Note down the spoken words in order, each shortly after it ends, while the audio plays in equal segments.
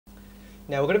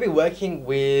Now we're going to be working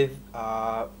with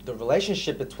the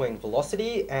relationship between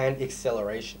velocity and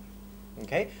acceleration.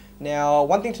 Okay. Now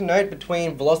one thing to note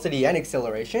between velocity and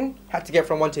acceleration, had to get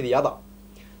from one to the other.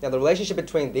 Now the relationship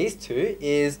between these two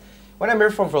is when I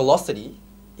move from velocity,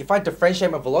 if I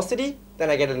differentiate my velocity, then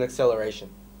I get an acceleration.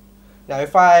 Now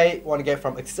if I want to get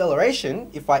from acceleration,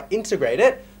 if I integrate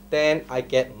it, then I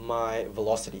get my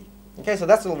velocity. Okay, so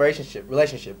that's the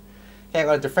relationship. Okay, I'm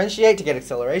going to differentiate to get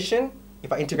acceleration.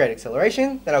 If I integrate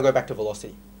acceleration, then I'll go back to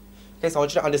velocity. Okay, so I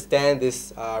want you to understand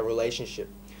this relationship.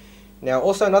 Now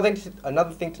also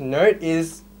another thing to note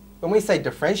is when we say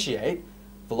differentiate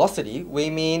velocity, we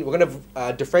mean we're going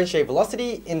to differentiate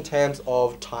velocity in terms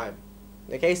of time.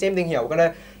 Okay, same thing here. We're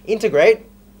going to integrate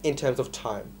in terms of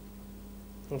time.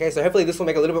 Okay, so hopefully this will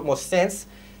make a little bit more sense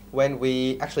when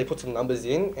we actually put some numbers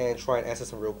in and try and answer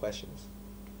some real questions.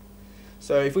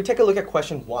 So if we take a look at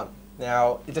question 1,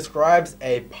 now it describes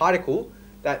a particle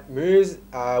that moves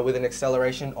with an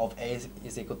acceleration of a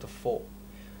is equal to 4.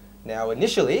 Now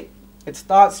initially, it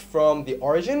starts from the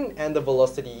origin and the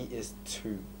velocity is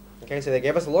 2. Okay, so they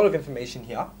gave us a lot of information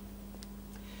here.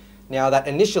 Now that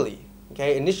initially,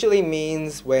 okay, initially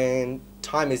means when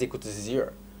time is equal to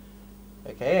 0.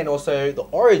 Okay, and also the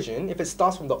origin, if it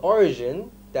starts from the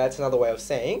origin, that's another way of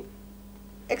saying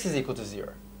x is equal to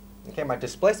 0. Okay, my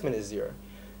displacement is 0.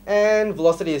 And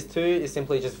velocity is 2 is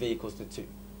simply just v equals to 2.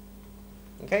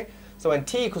 Okay, so when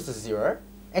t equals to 0,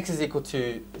 x is equal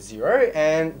to 0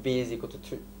 and v is equal to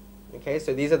 2. Okay,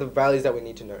 so these are the values that we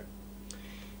need to know.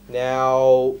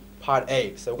 Now, part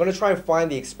A. So we're going to try and find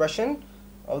the expression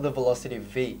of the velocity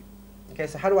v. Okay,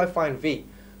 so how do I find v?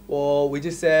 Well, we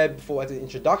just said before at the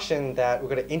introduction that we're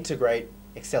going to integrate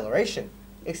acceleration.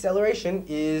 Acceleration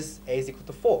is a is equal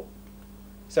to 4.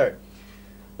 So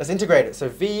let's integrate it. So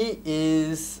v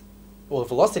is, well,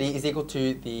 velocity is equal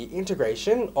to the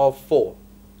integration of 4.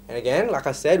 And again, like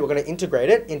I said, we're going to integrate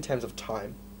it in terms of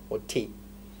time, or t.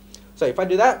 So if I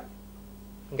do that,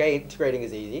 okay, integrating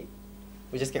is easy.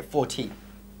 We just get 4t.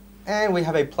 And we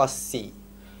have a plus c.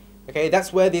 Okay,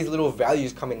 that's where these little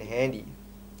values come in handy.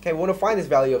 Okay, we want to find this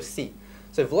value of c.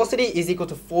 So velocity is equal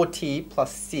to 4t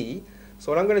plus c.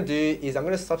 So what I'm going to do is I'm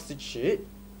going to substitute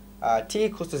t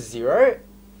equals to 0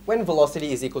 when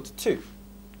velocity is equal to 2.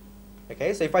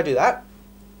 Okay, so if I do that,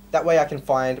 that way I can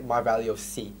find my value of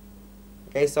c.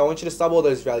 Okay, so I want you to sub all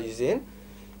those values in,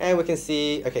 and we can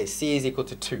see, okay, c is equal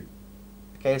to 2.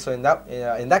 Okay, so in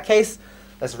that case,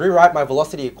 let's rewrite my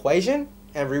velocity equation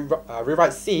and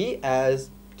rewrite c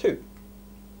as 2.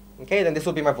 Okay, then this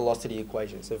will be my velocity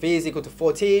equation. So v is equal to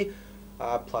 4t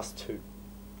plus 2.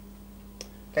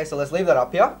 Okay, so let's leave that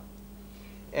up here.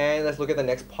 And let's look at the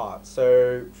next part.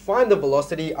 So find the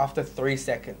velocity after 3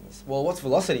 seconds. Well, what's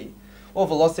velocity? Well,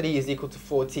 velocity is equal to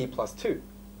 4t plus 2.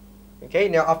 Okay,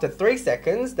 now after 3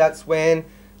 seconds, that's when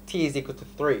t is equal to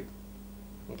 3.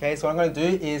 Okay, so what I'm going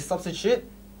to do is substitute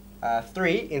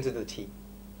 3 into the t.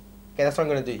 Okay, that's what I'm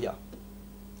going to do here.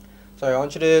 So I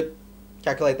want you to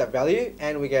calculate that value,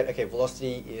 and we get, okay,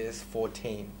 velocity is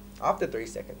 14 after 3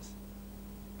 seconds.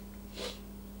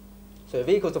 So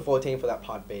v equals to 14 for that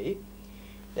part B.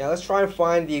 Now let's try and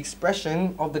find the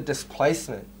expression of the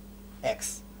displacement,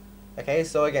 x. Okay,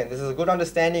 so again, this is a good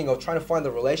understanding of trying to find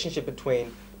the relationship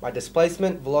between my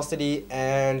displacement, velocity,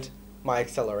 and my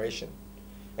acceleration.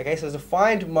 Okay, so to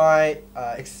find my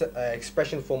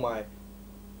expression for my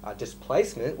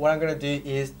displacement, what I'm going to do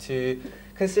is to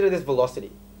consider this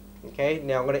velocity. Okay,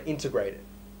 now I'm going to integrate it.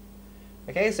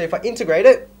 Okay, so if I integrate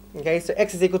it, okay, so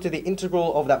x is equal to the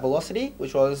integral of that velocity,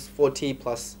 which was 4t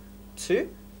plus 2,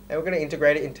 and we're going to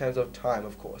integrate it in terms of time,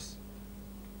 of course.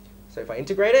 So if I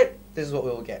integrate it, this is what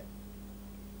we will get.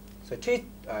 So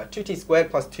 2t squared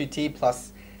plus 2t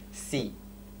plus c.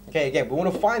 Okay, again, we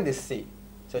want to find this c.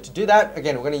 So to do that,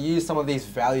 again, we're going to use some of these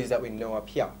values that we know up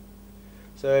here.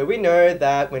 So we know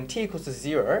that when t equals to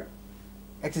 0,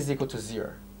 x is equal to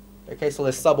 0. Okay, so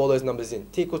let's sub all those numbers in.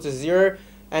 T equals to 0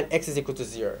 and x is equal to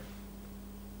 0.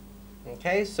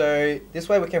 Okay, so this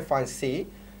way we can find c.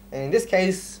 And in this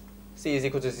case, c is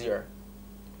equal to 0.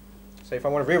 So if I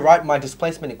want to rewrite my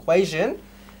displacement equation,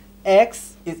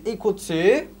 x is equal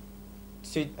to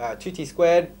 2t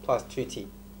squared plus 2t.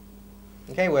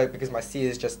 Okay, well, because my c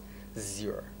is just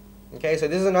 0. Okay, so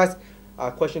this is a nice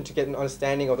question to get an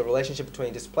understanding of the relationship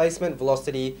between displacement,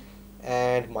 velocity,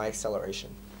 and my acceleration.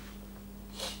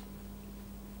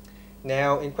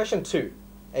 Now, in question 2,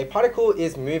 a particle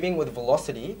is moving with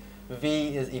velocity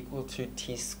v is equal to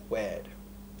t squared.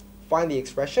 Find the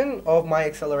expression of my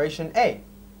acceleration a.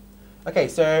 Okay,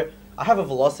 so I have a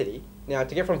velocity. Now,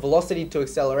 to get from velocity to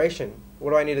acceleration,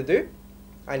 what do I need to do?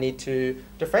 I need to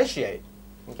differentiate.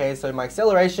 Okay, so my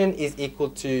acceleration is equal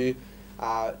to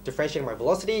differentiating my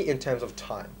velocity in terms of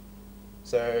time.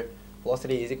 So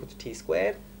velocity is equal to t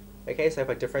squared. Okay, so if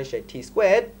I differentiate t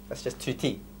squared, that's just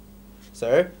 2t.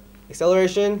 So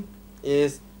acceleration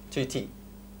is 2t.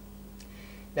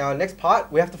 Now next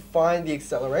part, we have to find the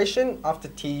acceleration after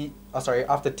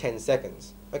after 10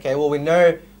 seconds. Okay, well we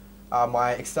know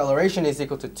my acceleration is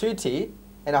equal to 2t,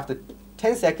 and after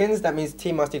 10 seconds, that means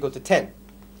t must equal to 10.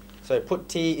 So put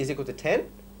t is equal to 10,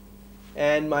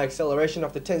 and my acceleration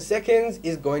after 10 seconds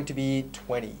is going to be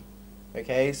 20.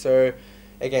 Okay, so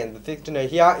again, the thing to know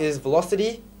here is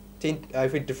velocity.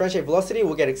 If we differentiate velocity,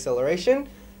 we'll get acceleration,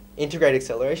 integrate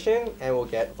acceleration, and we'll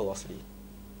get velocity.